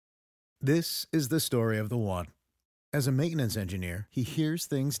This is the story of the one. As a maintenance engineer, he hears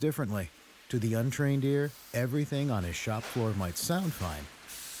things differently. To the untrained ear, everything on his shop floor might sound fine,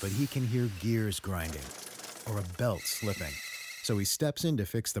 but he can hear gears grinding or a belt slipping. So he steps in to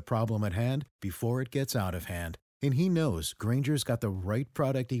fix the problem at hand before it gets out of hand. And he knows Granger's got the right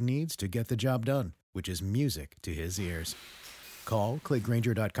product he needs to get the job done, which is music to his ears. Call, click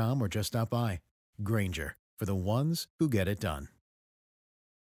Grainger.com, or just stop by. Grainger, for the ones who get it done.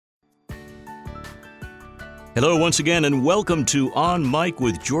 Hello once again, and welcome to On Mic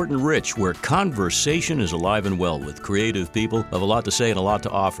with Jordan Rich, where conversation is alive and well with creative people who have a lot to say and a lot to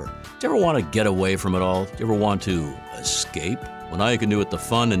offer. Do you ever want to get away from it all? Do you ever want to escape? Well, now you can do it the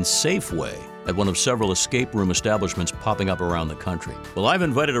fun and safe way at one of several escape room establishments popping up around the country. Well, I've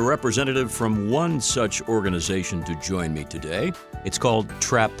invited a representative from one such organization to join me today. It's called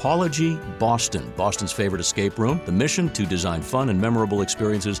Trapology Boston, Boston's favorite escape room. The mission to design fun and memorable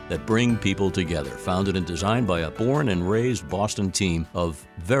experiences that bring people together. Founded and designed by a born and raised Boston team of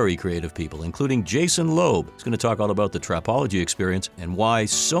very creative people, including Jason Loeb. He's going to talk all about the Trapology experience and why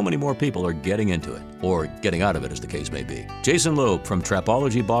so many more people are getting into it, or getting out of it as the case may be. Jason Loeb from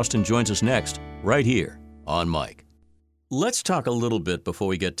Trapology Boston joins us next, right here on Mic. Let's talk a little bit before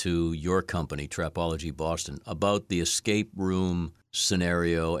we get to your company, Trapology Boston, about the escape room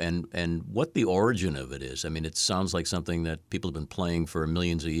scenario and what the origin of it is. I mean, it sounds like something that people have been playing for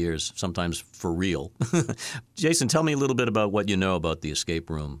millions of years, sometimes for real. Jason, tell me a little bit about what you know about the escape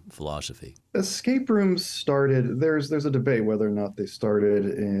room philosophy. Escape rooms started, there's a debate whether or not they started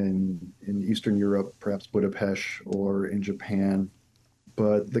in Eastern Europe, perhaps Budapest, or in Japan.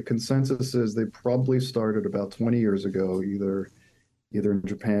 But the consensus is they probably started about 20 years ago, either in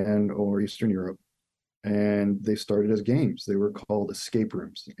Japan or Eastern Europe. And they started as games. They were called escape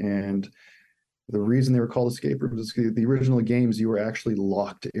rooms. And the reason they were called escape rooms is the original games, you were actually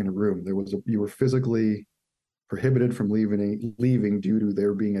locked in a room. You were physically prohibited from leaving due to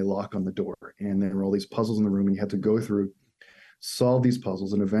there being a lock on the door. And there were all these puzzles in the room, and you had to go through, solve these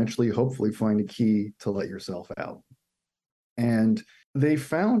puzzles, and eventually, hopefully, find a key to let yourself out. And they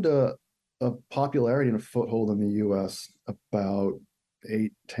found a popularity and a foothold in the US about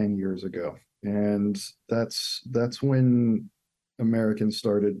 8-10 years ago. And that's when Americans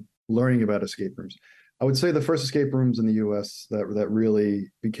started learning about escape rooms. I would say the first escape rooms in the US that really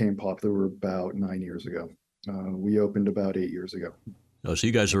became popular were about 9 years ago. We opened about 8 years ago. Oh, so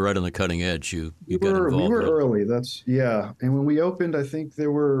you guys are right on the cutting edge. You got involved. We were early. Yeah. And when we opened, I think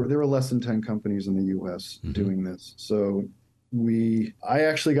there were less than 10 companies in the US doing this. So I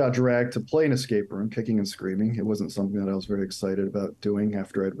actually got dragged to play an escape room, kicking and screaming. It wasn't something that I was very excited about doing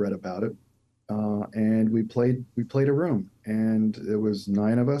after I'd read about it. And we played a room, and it was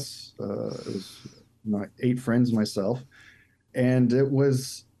 9 of us. It was 8 friends and myself, and it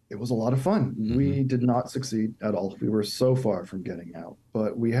was a lot of fun. We did not succeed at all. We were so far from getting out,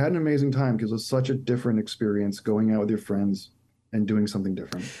 but we had an amazing time because it was such a different experience going out with your friends and doing something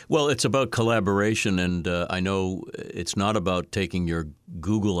different. Well, it's about collaboration, and I know it's not about taking your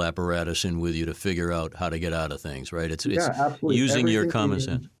Google apparatus in with you to figure out how to get out of things, right? It's absolutely. Using your common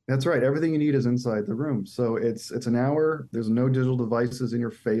sense. That's right. Everything you need is inside the room. So it's an hour. There's no digital devices in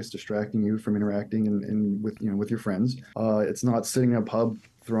your face distracting you from interacting with your friends. It's not sitting in a pub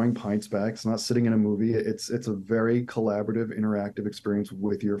throwing pints back. It's not sitting in a movie. It's a very collaborative, interactive experience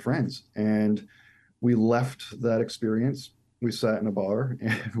with your friends. And we left that experience. We sat in a bar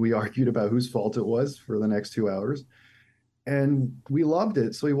and we argued about whose fault it was for the next 2 hours. And we loved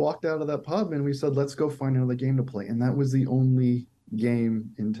it. So we walked out of that pub and we said, let's go find another game to play. And that was the only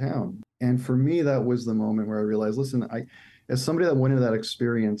game in town. And for me, that was the moment where I realized, listen, as somebody that went into that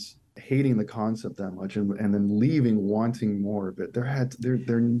experience hating the concept that much and then leaving wanting more of it,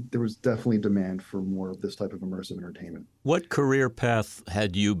 there was definitely demand for more of this type of immersive entertainment. What career path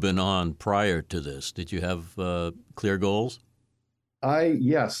had you been on prior to this? Did you have clear goals?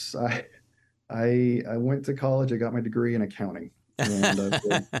 Yes. I went to college. I got my degree in accounting, and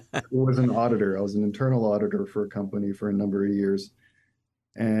I was an auditor. I was an internal auditor for a company for a number of years,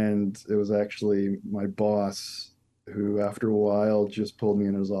 and it was actually my boss who, after a while, just pulled me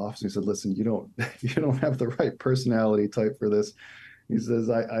in his office and he said, "Listen, you don't have the right personality type for this." He says,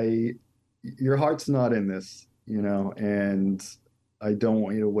 "Your heart's not in this, and I don't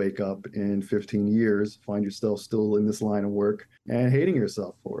want you to wake up in 15 years, find yourself still in this line of work and hating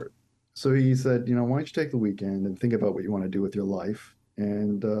yourself for it." So he said, why don't you take the weekend and think about what you want to do with your life,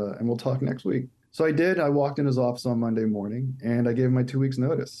 and we'll talk next week. So I did. I walked in his office on Monday morning, and I gave him my 2 weeks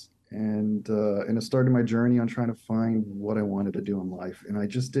notice. And it started my journey on trying to find what I wanted to do in life. And I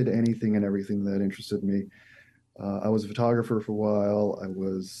just did anything and everything that interested me. I was a photographer for a while. I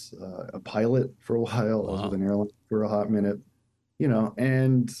was a pilot for a while. I was with Wow. an airline for a hot minute,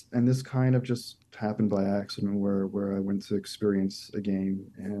 and this kind of just happened by accident where I went to experience a game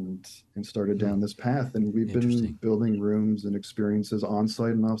and started Hmm. down this path. And we've been Interesting. building rooms and experiences on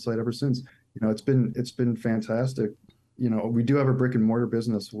site and off site ever since. It's been fantastic. We do have a brick and mortar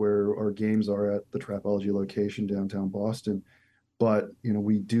business where our games are at the Trapology location downtown Boston, but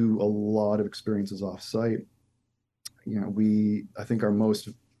we do a lot of experiences off site. I think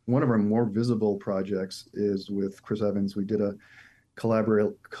one of our more visible projects is with Chris Evans. We did a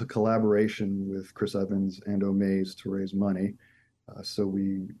collaboration with Chris Evans and Omaze to raise money. So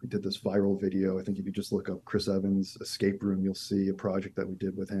we did this viral video. I think if you just look up Chris Evans escape room, you'll see a project that we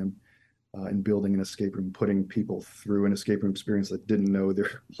did with him in building an escape room, putting people through an escape room experience that didn't know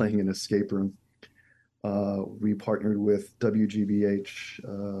they're playing an escape room. We partnered with WGBH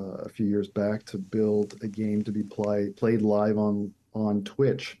a few years back to build a game to be played live on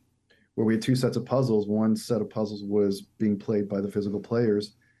Twitch, where we had two sets of puzzles. One set of puzzles was being played by the physical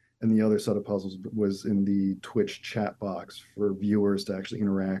players, and the other set of puzzles was in the Twitch chat box for viewers to actually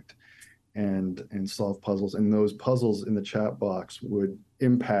interact and solve puzzles. And those puzzles in the chat box would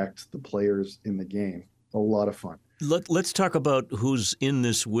impact the players in the game. A lot of fun. Let's talk about who's in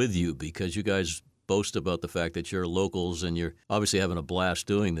this with you, because you guys boast about the fact that you're locals and you're obviously having a blast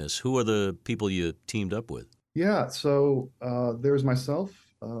doing this. Who are the people you teamed up with? Yeah, so there's myself,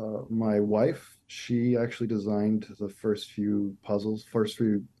 my wife. She actually designed the first few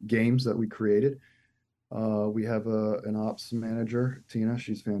games that we created. We have an ops manager, Tina.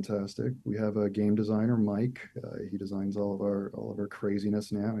 She's fantastic. We have a game designer, Mike. He designs all of our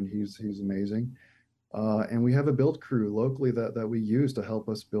craziness now, and he's amazing. And we have a build crew locally that we use to help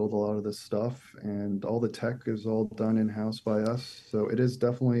us build a lot of this stuff. And all the tech is all done in-house by us. So it is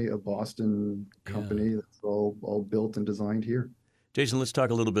definitely a Boston Yeah. company that's all built and designed here. Jason, let's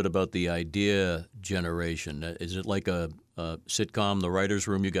talk a little bit about the idea generation. Is it like a sitcom, the writer's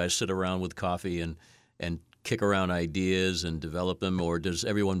room? You guys sit around with coffee and kick around ideas and develop them, or does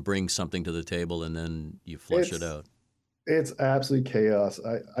everyone bring something to the table and then you flush it It's out? it's absolute chaos.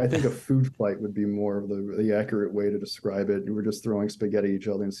 I think a food fight would be more of the accurate way to describe it. We're just throwing spaghetti at each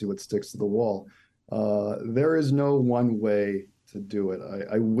other and see what sticks to the wall. There is no one way to do it.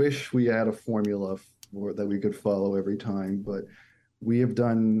 I wish we had a formula that we could follow every time, but we have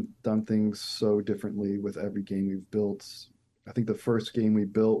done things so differently with every game we've built. I think the first game we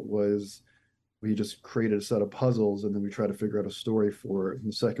built was we just created a set of puzzles and then we tried to figure out a story for it. And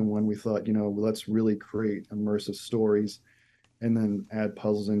the second one, we thought, let's really create immersive stories and then add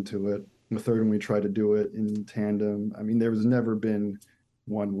puzzles into it. And the third one, we tried to do it in tandem. I mean, there was never been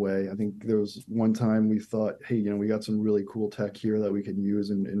one way. I think there was one time we thought, hey, we got some really cool tech here that we can use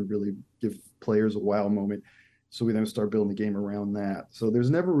and really give players a wow moment. So we then start building the game around that. So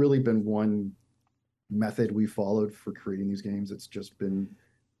there's never really been one method we followed for creating these games. It's just been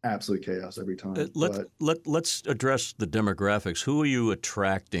absolute chaos every Uh, time. let, But let's address the demographics. Who are you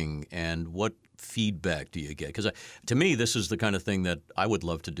attracting and what feedback do you get? Because to me, this is the kind of thing that I would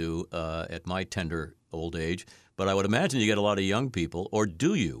love to do at my tender old age. But I would imagine you get a lot of young people, or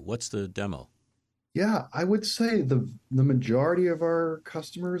do you? What's the demo? yeah, I would say the majority of our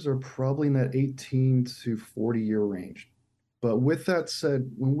customers are probably in that 18 to 40-year range. But with that said,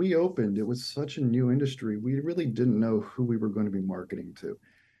 when we opened, it was such a new industry, we really didn't know who we were going to be marketing to.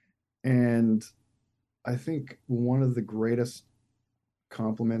 And I think one of the greatest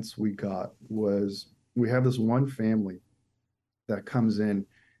compliments we got was we have this one family that comes in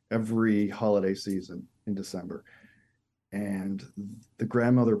every holiday season in December. And the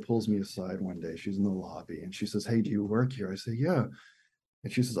grandmother pulls me aside one day. She's in the lobby and she says, "Hey, do you work here?" I say, "Yeah."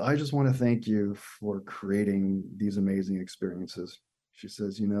 And she says, "I just want to thank you for creating these amazing experiences." She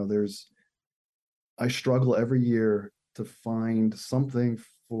says, I struggle every year to find something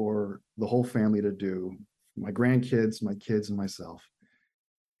for the whole family to do, my grandkids, my kids, and myself.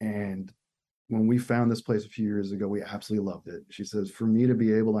 And when we found this place a few years ago, we absolutely loved it. She says, for me to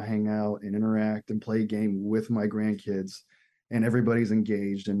be able to hang out and interact and play a game with my grandkids and everybody's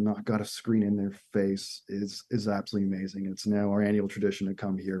engaged and not got a screen in their face is absolutely amazing. It's now our annual tradition to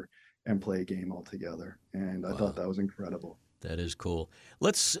come here and play a game all together. And I thought Wow. that was incredible. That is cool.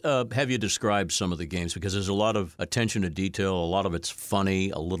 Let's have you describe some of the games because there's a lot of attention to detail. A lot of it's funny,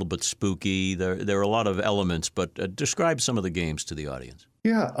 a little bit spooky. There are a lot of elements, but describe some of the games to the audience.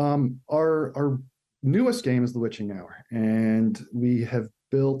 Yeah, our newest game is The Witching Hour, and we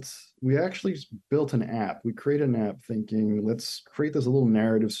actually built an app. We created an app thinking, let's create this little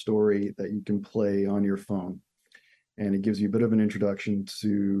narrative story that you can play on your phone. and it gives you a bit of an introduction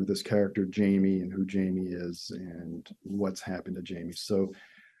to this character Jamie and who Jamie is and what's happened to Jamie. So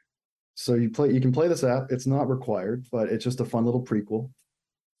you can play this app. It's not required, but it's just a fun little prequel.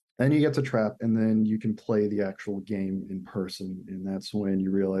 Then you get to Trap, and then you can play the actual game in person, and that's when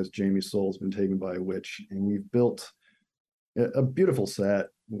you realize Jamie's soul's been taken by a witch. And we've built a beautiful set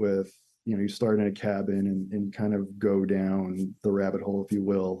with, you start in a cabin and kind of go down the rabbit hole, if you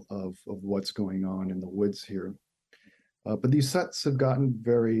will, of what's going on in the woods here. But these sets have gotten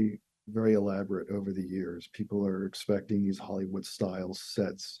very, very elaborate over the years. People are expecting these Hollywood style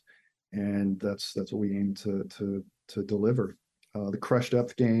sets, and that's what we aim to deliver. The Crush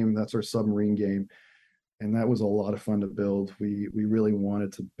Depth game, that's our submarine game, and that was a lot of fun to build. We really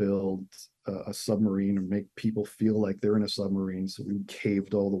wanted to build a submarine and make people feel like they're in a submarine. So we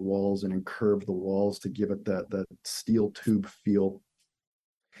caved all the walls and curved the walls to give it that steel tube feel.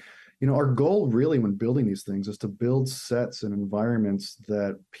 Our goal really when building these things is to build sets and environments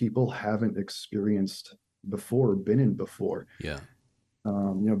that people haven't experienced before or been in before. Yeah.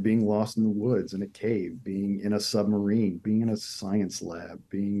 Being lost in the woods, in a cave, being in a submarine, being in a science lab,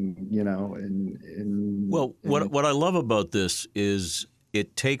 being, what I love about this is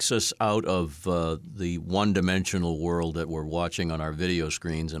it takes us out of the one-dimensional world that we're watching on our video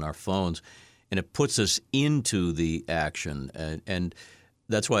screens and our phones, and it puts us into the action. And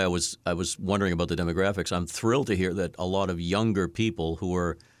that's why I was wondering about the demographics. I'm thrilled to hear that a lot of younger people who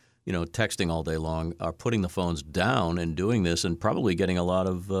are texting all day long are putting the phones down and doing this and probably getting a lot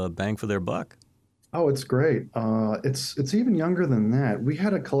of bang for their buck. Oh, it's great. It's even younger than that. We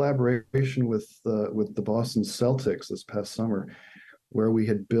had a collaboration with the Boston Celtics this past summer, where we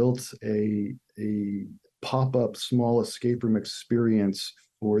had built a pop-up small escape room experience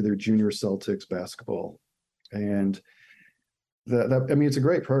for their junior Celtics basketball. And it's a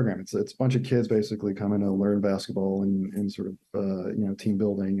great program. It's a bunch of kids basically coming to learn basketball and sort of team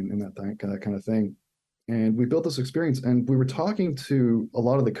building and that kind of thing. And we built this experience, and we were talking to a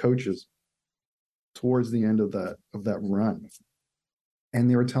lot of the coaches towards the end of that run, and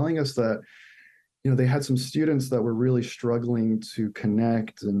they were telling us that they had some students that were really struggling to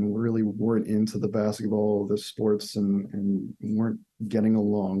connect and really weren't into the basketball, the sports, and weren't getting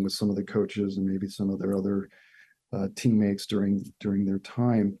along with some of the coaches and maybe some of their other teammates during their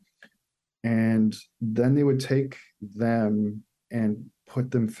time. And then they would take them and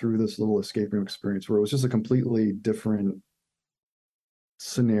put them through this little escape room experience where it was just a completely different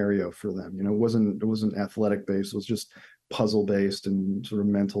scenario for them. It wasn't athletic based. It was just puzzle based and sort of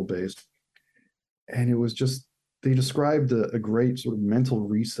mental based. And it was just, they described a great sort of mental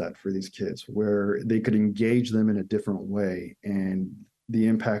reset for these kids where they could engage them in a different way, and the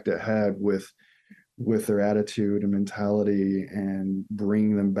impact it had with their attitude and mentality and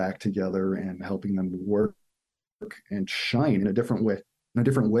bringing them back together and helping them work and shine in a different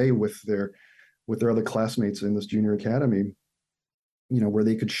way with their other classmates in this junior academy, where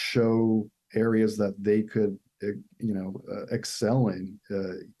they could show areas that they could excel in.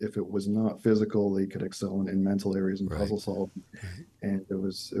 If it was not physical, they could excel in mental areas and puzzle solving. And it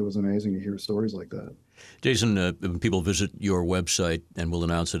was amazing to hear stories like that. Jason, when people visit your website, and we'll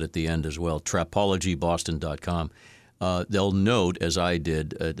announce it at the end as well, trapologyboston.com, they'll note, as I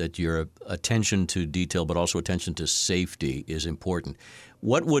did, that your attention to detail but also attention to safety is important.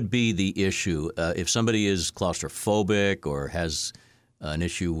 What would be the issue if somebody is claustrophobic or has an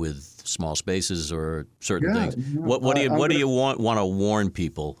issue with small spaces or certain things? What do you want to warn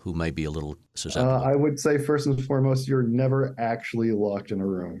people who may be a little susceptible? I would say first and foremost, you're never actually locked in a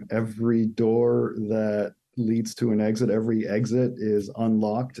room. Every door that leads to an exit, every exit is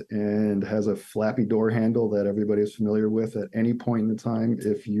unlocked and has a flappy door handle that everybody is familiar with. At any point in the time,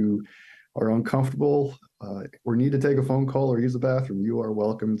 if you are uncomfortable or need to take a phone call or use the bathroom, you are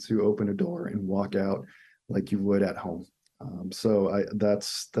welcome to open a door and walk out like you would at home. So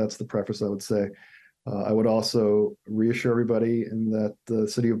that's the preface I would say. I would also reassure everybody in that the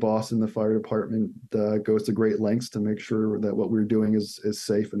city of Boston, the fire department, goes to great lengths to make sure that what we're doing is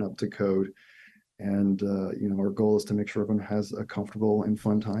safe and up to code. And our goal is to make sure everyone has a comfortable and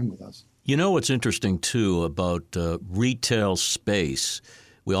fun time with us. What's interesting too about retail space.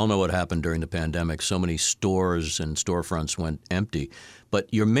 We all know what happened during the pandemic. So many stores and storefronts went empty.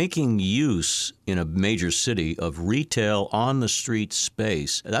 But you're making use in a major city of retail on-the-street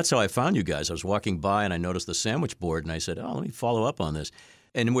space. That's how I found you guys. I was walking by and I noticed the sandwich board, and I said, let me follow up on this.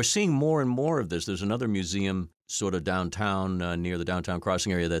 And we're seeing more and more of this. There's another museum sort of downtown near the downtown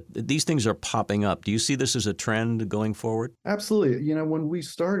crossing area that these things are popping up. Do you see this as a trend going forward? Absolutely. When we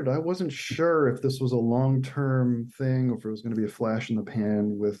started, I wasn't sure if this was a long-term thing or if it was going to be a flash in the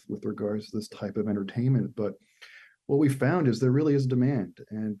pan with regards to this type of entertainment. But what we found is there really is demand,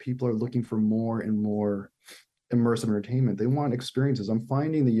 and people are looking for more and more immersive entertainment. They want experiences. I'm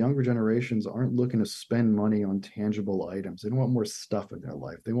finding the younger generations aren't looking to spend money on tangible items. They don't want more stuff in their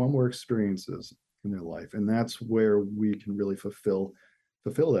life. They want more experiences in their life. And that's where we can really fulfill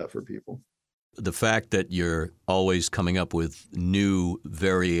that for people. The fact that you're always coming up with new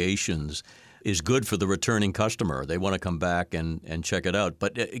variations is good for the returning customer. They want to come back and check it out.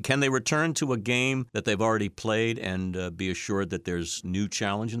 But can they return to a game that they've already played and be assured that there's new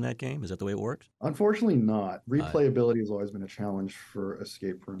challenge in that game? Is that the way it works? Unfortunately not. Replayability has always been a challenge for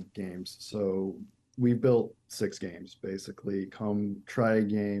escape room games. So we've built 6 games, basically. Come try a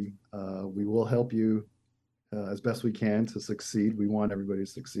game. We will help you as best we can to succeed. We want everybody to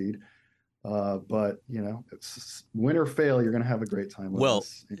succeed. But it's win or fail, you're going to have a great time with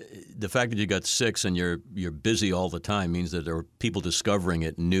us. The fact that you got 6 and you're busy all the time means that there are people discovering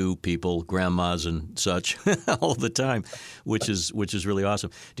it, new people, grandmas and such, all the time, which is really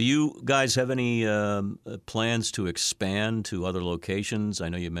awesome. Do you guys have any plans to expand to other locations? I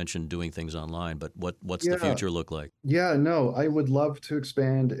know you mentioned doing things online, but what's the future look like? Yeah, no, I would love to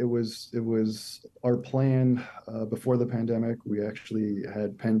expand. It was our plan before the pandemic. We actually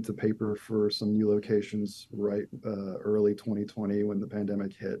had pen to paper for some new locations right early 2020 when the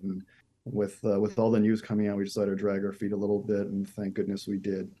pandemic hit, and with all the news coming out, we decided to drag our feet a little bit, and thank goodness we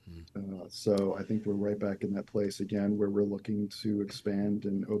did. So I think we're right back in that place again where we're looking to expand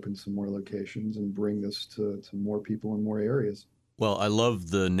and open some more locations and bring this to more people in more areas. Well, I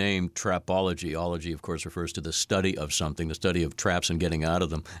love the name Trapology. Ology, of course, refers to the study of something, the study of traps and getting out of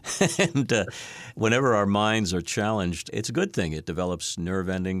them. And whenever our minds are challenged, it's a good thing. It develops nerve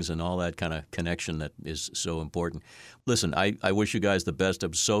endings and all that kind of connection that is so important. Listen, I wish you guys the best.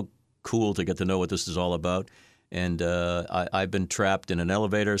 It's so cool to get to know what this is all about. And I've been trapped in an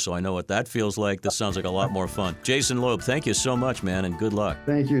elevator, so I know what that feels like. This sounds like a lot more fun. Jason Loeb, thank you so much, man, and good luck.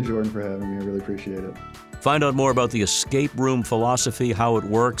 Thank you, Jordan, for having me. I really appreciate it. Find out more about the escape room philosophy, how it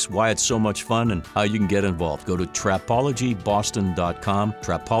works, why it's so much fun, and how you can get involved. Go to trapologyboston.com,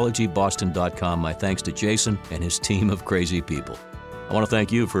 trapologyboston.com. My thanks to Jason and his team of crazy people. I want to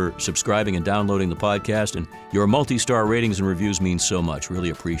thank you for subscribing and downloading the podcast, and your multi-star ratings and reviews mean so much. Really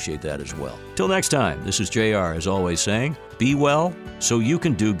appreciate that as well. Till next time, this is JR, as always, saying, be well so you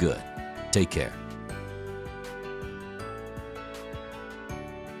can do good. Take care.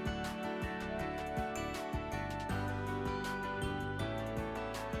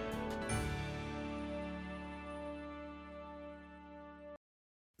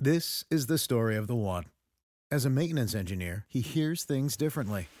 This is the story of the one. As a maintenance engineer, he hears things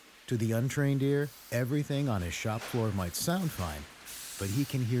differently. To the untrained ear, everything on his shop floor might sound fine, but he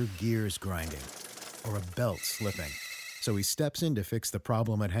can hear gears grinding or a belt slipping. So he steps in to fix the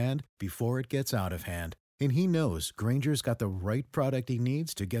problem at hand before it gets out of hand. And he knows Grainger's got the right product he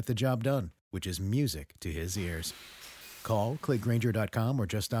needs to get the job done, which is music to his ears. Call, click Grainger.com, or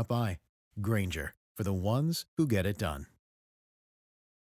just stop by. Grainger, for the ones who get it done.